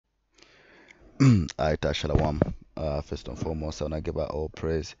Aita Shalom. First and foremost, I want to give all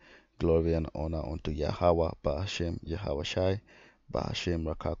praise, glory, and honor unto Yahweh, Bahashem, Yahweh Shai, Bahashem,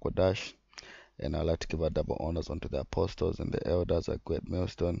 Rakakwadash. And I'd like to give double honors unto the apostles and the elders at Great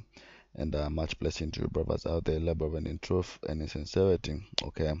Millstone. And much blessing to you, brothers out there, laboring in truth and in sincerity.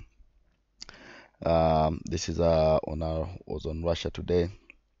 Okay. This is was on Russia Today,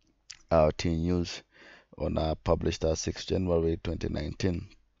 our teen news on published 6 January 2019.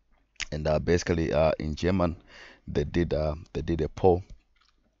 And basically in German they did a poll.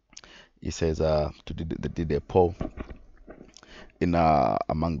 It says they did a poll in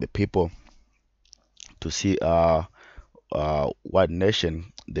among the people to see what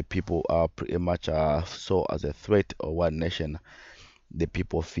nation the people pretty much saw as a threat, or what nation the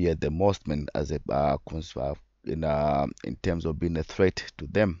people fear the most, man, as a in terms of being a threat to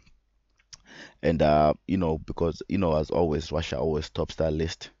them. And because as always, Russia always tops that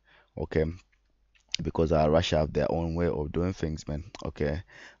list. Okay, because Russia have their own way of doing things, man. Okay,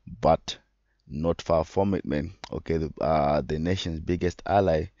 but not far from it, man. Okay, the nation's biggest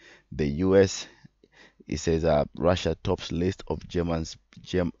ally, the U.S. It says Russia tops list of Germany's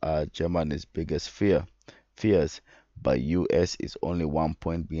biggest fears, but U.S. is only 1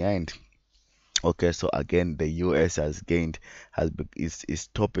 point behind. Okay, so again, the U.S. is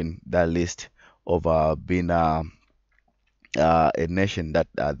topping that list of being a nation that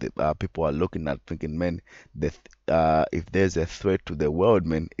people are looking at thinking, man, if there's a threat to the world,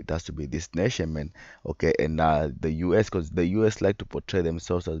 man, it has to be this nation, man. Okay, and the U.S., because the U.S. like to portray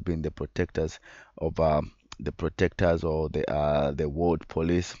themselves as being the protectors of or the world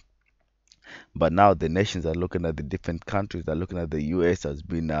police. But now the nations are looking at the different countries, are looking at the U.S. as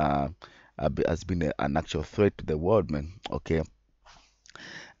being an actual threat to the world, man. Okay.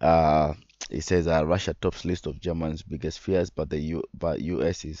 Uh, it says Russia tops list of Germany's biggest fears, but but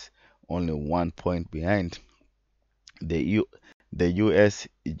U.S. is only 1 point behind. The U.S.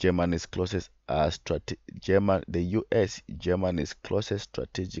 Germany's closest the U.S. Germany's closest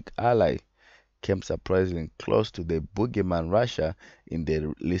strategic ally came surprisingly close to the boogeyman Russia in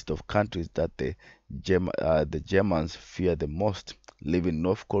the list of countries that the Germans fear the most, leaving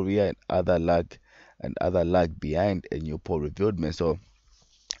North Korea and other lag behind, a new poll revealed, man. So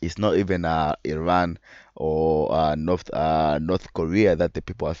it's not even Iran or North Korea that the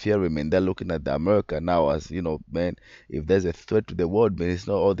people are fearing, man. They're looking at America now as, man, if there's a threat to the world, man, it's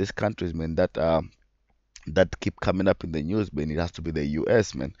not all these countries, man, that keep coming up in the news, man. It has to be the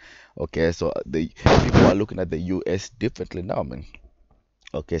US, man. Okay, so the people are looking at the US differently now, man.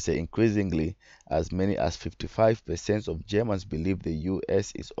 Okay, so increasingly, as many as 55% of Germans believe the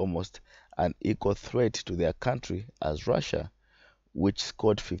US is almost an equal threat to their country as Russia, which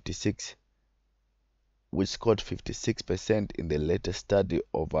scored 56% in the latest study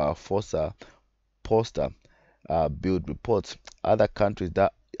of our Forza Poster build reports. Other countries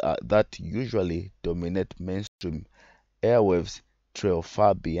that usually dominate mainstream airwaves trail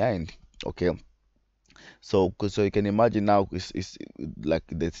far behind. Okay, so you can imagine now, it's like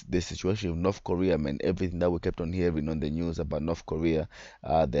the situation of North Korea, man. Everything that we kept on hearing on the news about North Korea,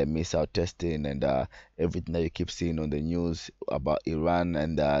 their missile testing, and everything that you keep seeing on the news about Iran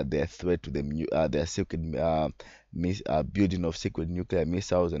and their threat to their secret building of secret nuclear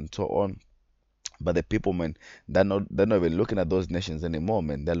missiles and so on. But the people, man, they're not even looking at those nations anymore,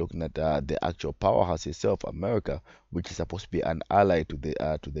 man. They're looking at the actual powerhouse itself, America, which is supposed to be an ally to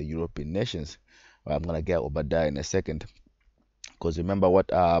the European nations. I'm gonna get Obadiah in a second, because remember what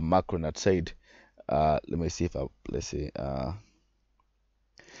Macron had said. Let me see if let's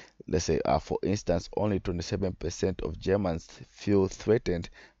say for instance, only 27% of Germans feel threatened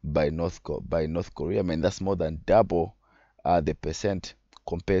by North Korea. Man, that's more than double the percent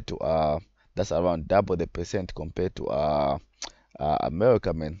compared to that's around double the percent compared to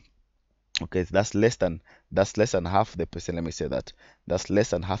America, man. Okay, so that's less than half the percent. Let me say that. That's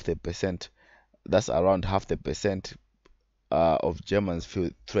less than half the percent. That's around half the percent of Germans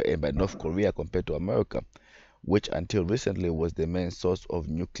feel threatened by North Korea compared to America, which until recently was the main source of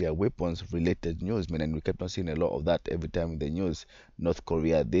nuclear weapons related news, man. And we kept on seeing a lot of that every time in the news. North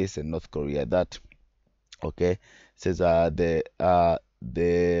Korea this and North Korea that. Okay, it says the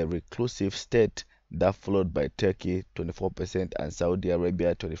reclusive state that followed by Turkey 24% and Saudi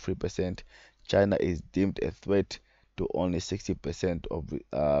Arabia 23%. China is deemed a threat to only 60% of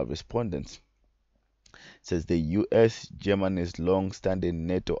respondents. It says the U.S., Germany's long-standing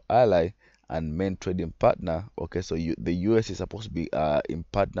NATO ally and main trading partner. Okay, so the U.S. is supposed to be in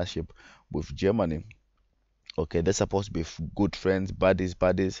partnership with Germany. Okay, they're supposed to be good friends, buddies.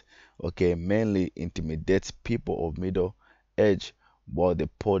 Okay, mainly intimidates people of middle age while the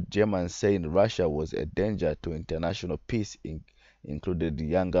poor Germans saying Russia was a danger to international peace included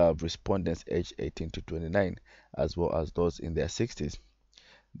younger respondents aged 18 to 29, as well as those in their 60s.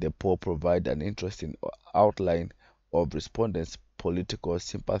 The poll provide an interesting outline of respondents' political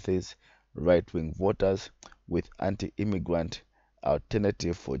sympathies, right-wing voters, with anti-immigrant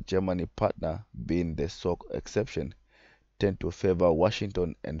alternative for Germany partner being the sole exception, tend to favor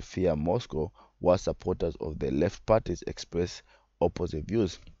Washington and fear Moscow, while supporters of the left parties express opposite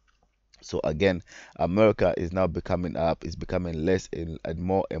views. So again, America is now becoming less and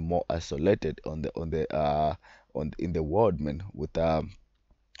more isolated on in the world, man, with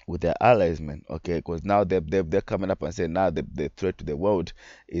their allies, man. Okay, because now they're coming up and saying now the threat to the world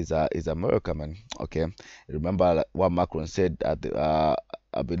is America, man. Okay, remember what Macron said at the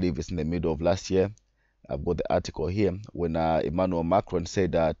I believe it's in the middle of last year. I've got the article here when Emmanuel Macron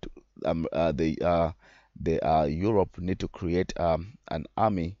said that the Europe need to create an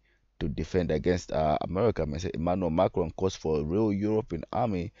army to defend against America. I say Emmanuel Macron calls for a real European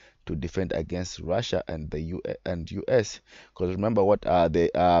army to defend against Russia and the US. Because remember what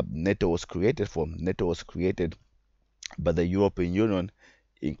the NATO was created for. NATO was created by the European Union,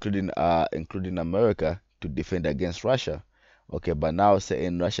 including America, to defend against Russia. Okay, but now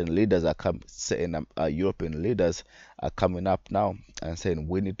certain Russian leaders certain European leaders are coming up now and saying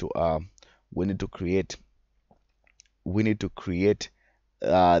we need to create we need to create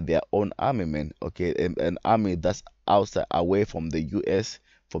their own armament, okay, an army that's outside, away from the US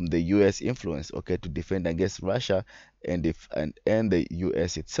influence, okay, to defend against Russia and the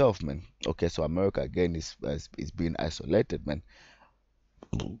US itself, man. Okay, so America again is being isolated, man.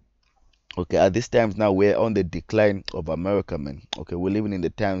 Okay, at this times now we're on the decline of America, man. Okay, we're living in the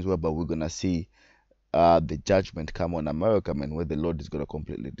times where but we're gonna see the judgment come on America, man, where the Lord is gonna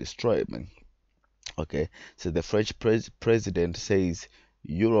completely destroy it, man. Okay, so the French president says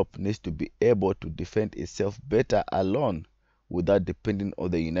Europe needs to be able to defend itself better alone without depending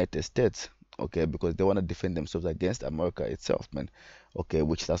on the United States. Okay, because they want to defend themselves against America itself, man. Okay,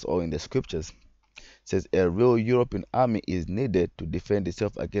 which that's all in the scriptures. Says a real European army is needed to defend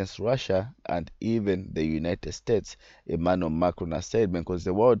itself against Russia and even the United States. Emmanuel Macron has said, because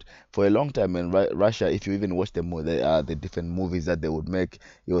the world for a long time in Russia, if you even watch the different movies that they would make,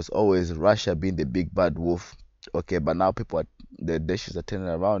 it was always Russia being the big bad wolf. Okay, but now the dishes are turning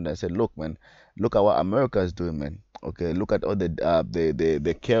around and said, look, man, look at what America is doing, man. Okay, look at all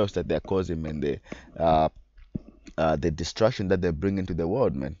the chaos that they're causing, man. The destruction that they're bringing to the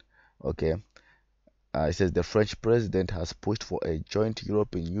world, man. Okay. It says the French president has pushed for a joint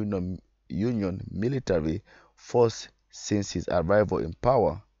European Union military force since his arrival in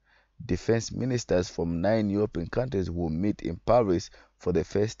power. Defense ministers from 9 European countries will meet in Paris for the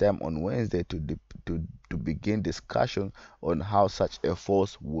first time on Wednesday to begin discussion on how such a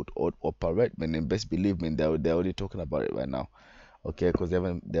force would operate. Man, and best believe me, they're already talking about it right now. Okay, because they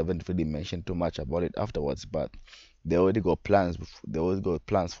haven't really mentioned too much about it afterwards, but they already got plans. They already got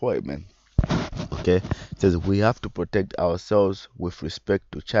plans for it, man. Okay, it says we have to protect ourselves with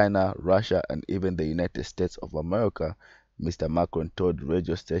respect to China, Russia, and even the United States of America, Mr. Macron told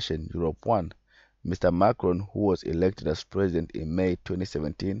radio station Europe 1. Mr. Macron, who was elected as president in May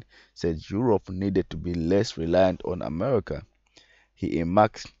 2017, said Europe needed to be less reliant on America. His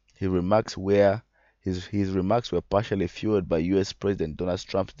remarks were partially fueled by US President Donald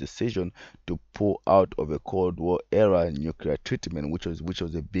Trump's decision to pull out of a Cold War era nuclear treatment, which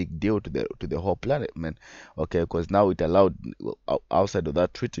was a big deal to the whole planet, man. Okay, because now it allowed, outside of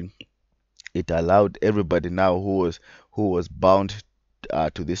that treaty, it allowed everybody now who was bound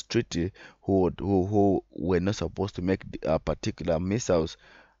to this treaty, who were not supposed to make particular missiles.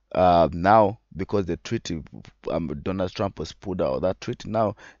 Now, because the treaty, Donald Trump was pulled out of that treaty.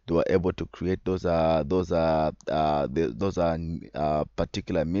 Now they were able to create those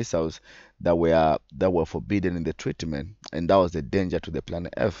particular missiles that were forbidden in the treatment, and that was the danger to the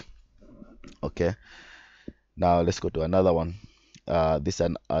planet Earth. Okay, now let's go to another one. This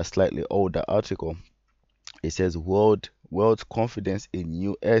is a slightly older article. It says world's confidence in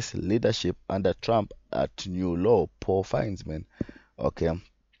U.S. leadership under Trump at new low. Paul Feinsman. Okay.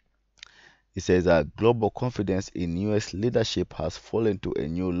 It says that global confidence in U.S. leadership has fallen to a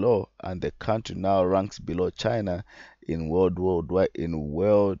new low, and the country now ranks below China in worldwide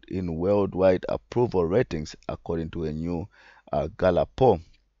approval ratings, according to a new Gallup poll.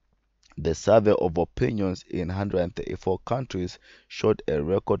 The survey of opinions in 134 countries showed a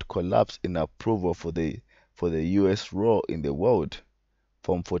record collapse in approval for the U.S. role in the world,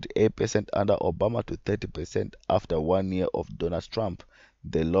 from 48% under Obama to 30% after 1 year of Donald Trump,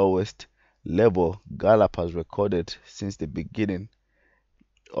 the lowest level Gallup has recorded since the beginning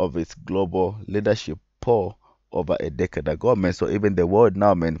of its global leadership poll over a decade ago, man. So even the world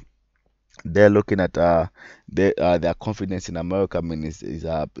now, man, they're looking at their confidence in America, I mean, is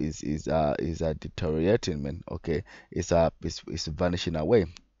deteriorating, man. Okay, it's vanishing away.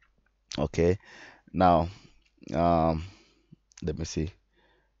 Okay, now um, let me see.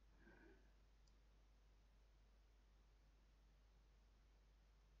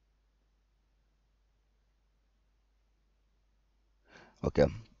 Okay,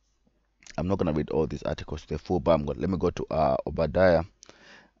 I'm not gonna read all these articles to the full, but let me go to Obadiah.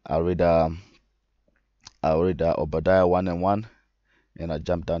 I'll read Obadiah 1:1, and I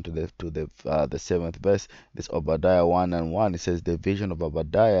jump down to the seventh verse. This Obadiah 1:1. It says, "The vision of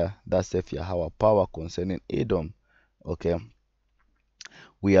Obadiah, that saith Yahweh power concerning Edom." Okay,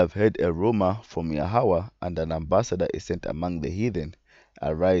 we have heard a rumor from Yahweh, and an ambassador is sent among the heathen.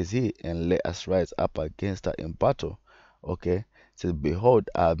 Arise ye, and let us rise up against her in battle. Okay, it says, "Behold,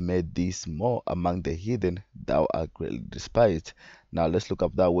 I have made thee small among the heathen, thou art greatly despised." Now let's look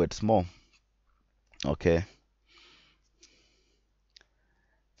up that word small. Okay,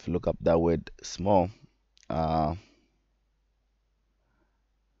 if you look up that word small, uh,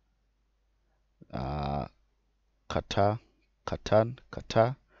 uh, kata,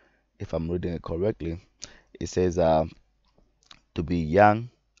 kata, if I'm reading it correctly, it says to be young,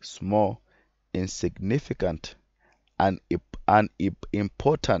 small, insignificant, and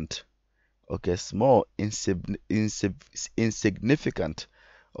unimportant. Okay, small, insignificant.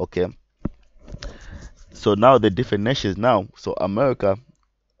 Okay, so now the different nations now. So America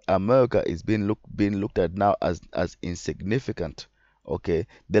is being looked at now as insignificant. Okay,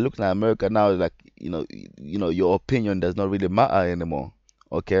 they're looking at America now like, your opinion does not really matter anymore.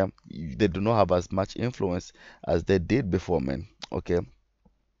 Okay, they do not have as much influence as they did before, man. Okay,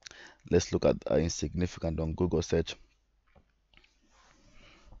 let's look at insignificant on Google search.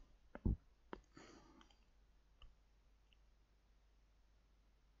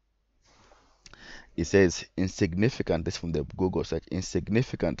 It says insignificant. This from the Google search.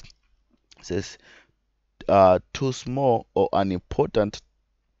 Insignificant. It says too small or unimportant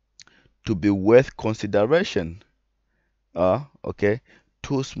to be worth consideration. Okay,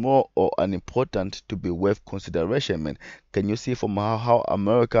 too small or unimportant to be worth consideration, man. Can you see from how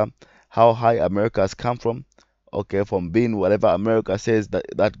high America has come from? Okay, from being whatever America says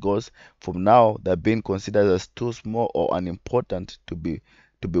that goes, from now they're being considered as too small or unimportant to be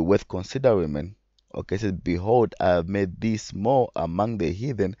worth considering, man. Okay, it says, "Behold, I have made thee small among the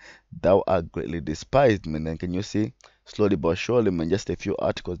heathen, thou art greatly despised," man. And can you see, slowly but surely, man, just a few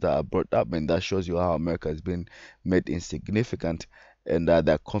articles that are brought up, man, that shows you how America has been made insignificant, and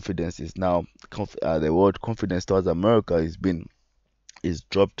their confidence is now, the world confidence towards America is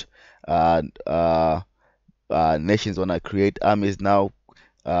dropped. Nations want to create armies now.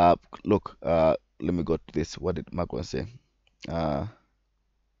 Look, let me go to this. What did Macron say? Uh,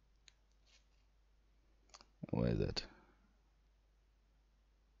 where is it?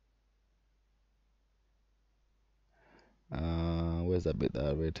 Where's that bit that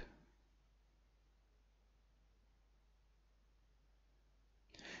I read?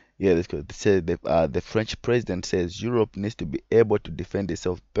 Yeah, this could say the French president says Europe needs to be able to defend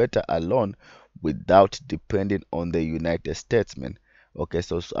itself better alone without depending on the United States, man. Okay,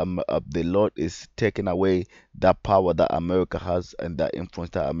 the Lord is taking away that power that America has and that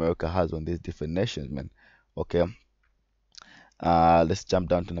influence that America has on these different nations, man. Okay, let's jump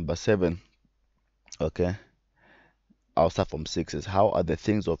down to number 7. Okay, I'll start from 6. Is how are the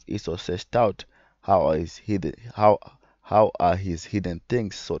things of Esau searched out? How are his hidden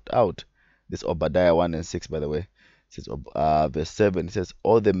things sought out? This Obadiah 1:6, by the way. It says verse 7. It says,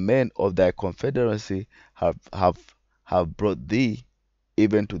 "All the men of thy confederacy have brought thee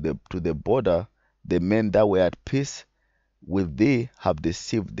even to the border. The men that were at peace with thee have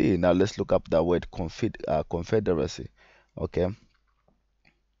deceived thee." Now let's look up that word confederacy. Okay.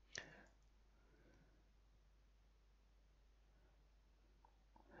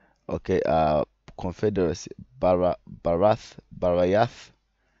 Okay, confederacy, Barayath.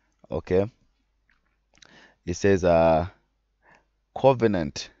 Okay, it says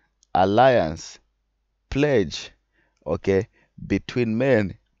covenant, alliance, pledge. Okay, between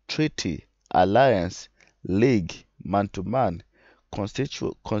men, treaty, alliance, league, man to man,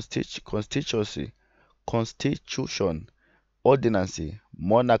 constituency, constitution, ordinancy,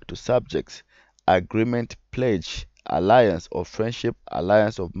 monarch to subjects, agreement, pledge, alliance of friendship,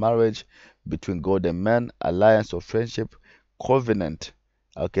 alliance of marriage between God and man, alliance of friendship, covenant,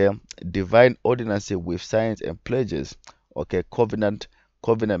 okay, divine ordinancy with signs and pledges, okay, covenant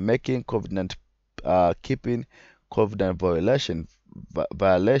making, covenant keeping, covenant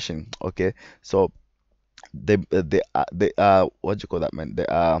violation. Okay, so what do you call that, man?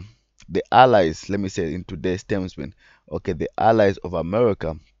 The allies. Let me say in today's terms, man. Okay, the allies of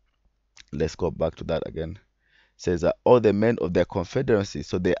America. Let's go back to that again. Says that all the men of their confederacy,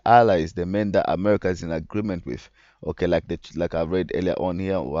 so the allies, the men that America is in agreement with. Okay, like I read earlier on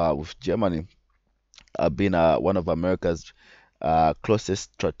here with Germany, being one of America's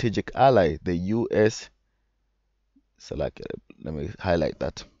closest strategic ally, the U.S. So let me highlight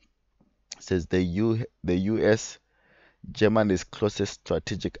that. It says the U.S. Germany's closest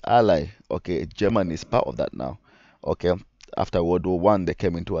strategic ally. Okay, Germany is part of that now. Okay, after World War One, they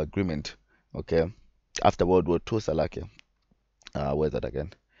came into agreement. Okay, after World War Two, Salaki. Where's that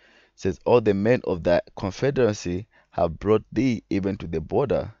again? It says all the men of the confederacy have brought thee even to the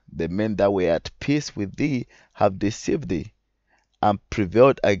border. The men that were at peace with thee have deceived thee and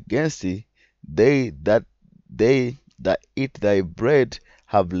prevailed against thee. They that eat thy bread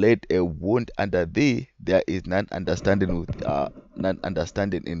have laid a wound under thee. There is none understanding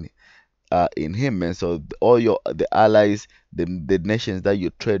in him, man. So all the allies, the nations that you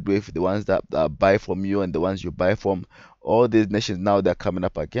trade with, the ones that buy from you and the ones you buy from, all these nations now they're coming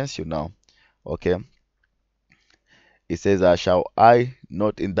up against you now. Okay. It says, shall I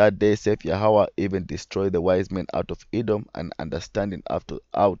not in that day, saith Yahweh, even destroy the wise men out of Edom and understanding out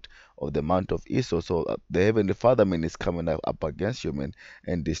of the mount of Esau? So the Heavenly Father, man, is coming up against you, man,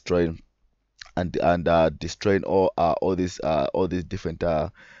 and destroying destroying all these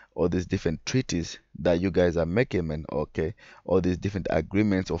different treaties that you guys are making, man. Okay, all these different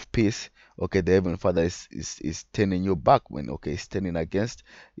agreements of peace. Okay, the Heavenly Father is turning you back, man. Okay, is turning against,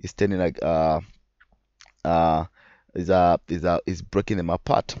 is turning like uh is breaking them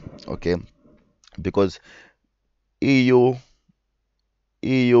apart. Okay, because EU,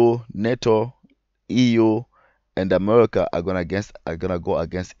 NATO, EU, and America are gonna go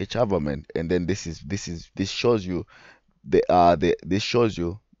against each other, man. And then this shows you this shows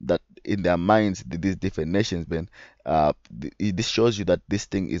you that in their minds, these different nations, man. This shows you that this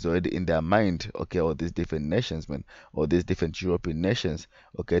thing is already in their mind. Okay, or these different nations, man, or these different European nations.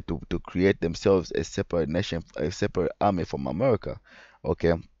 Okay, to create themselves a separate nation, a separate army from America.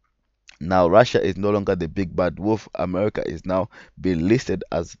 Okay. Now Russia is no longer the big bad wolf. America is now being listed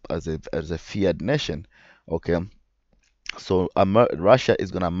as a feared nation. Okay, so Russia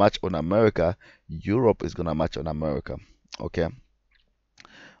is gonna march on America. Europe is gonna march on America. Okay,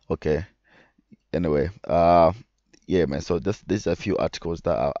 okay. Anyway, yeah, man. So this are a few articles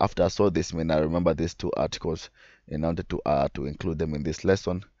that after I saw this, man, I remember these two articles and I wanted to include them in this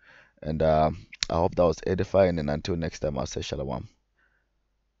lesson. And I hope that was edifying. And until next time, I'll say shalom.